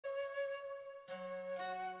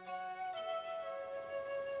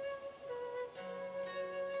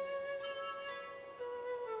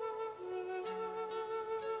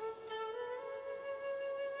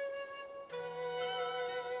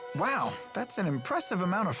Wow, that's an impressive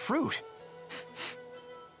amount of fruit.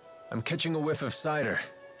 I'm catching a whiff of cider.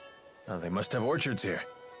 Oh, they must have orchards here.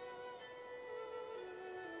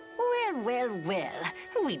 Well, well, well.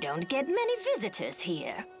 We don't get many visitors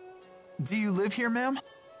here. Do you live here, ma'am?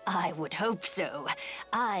 I would hope so.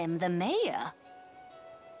 I'm the mayor.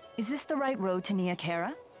 Is this the right road to Nia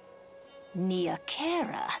Khera? Nia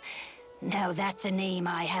Khera. Now that's a name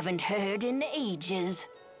I haven't heard in ages.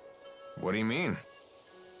 What do you mean?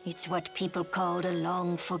 It's what people called a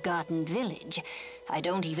long-forgotten village. I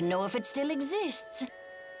don't even know if it still exists.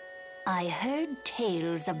 I heard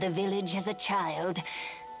tales of the village as a child.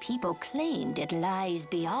 People claimed it lies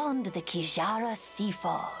beyond the Xillia Sea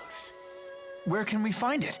Falls. Where can we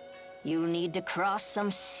find it? You'll need to cross some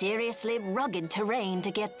seriously rugged terrain to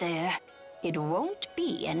get there. It won't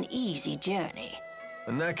be an easy journey.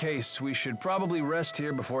 In that case, we should probably rest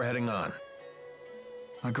here before heading on.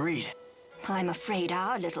 Agreed. I'm afraid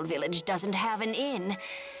our little village doesn't have an inn.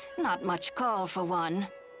 Not much call for one.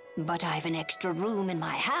 But I've an extra room in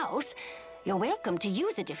my house. You're welcome to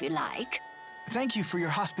use it if you like. Thank you for your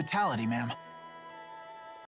hospitality, ma'am.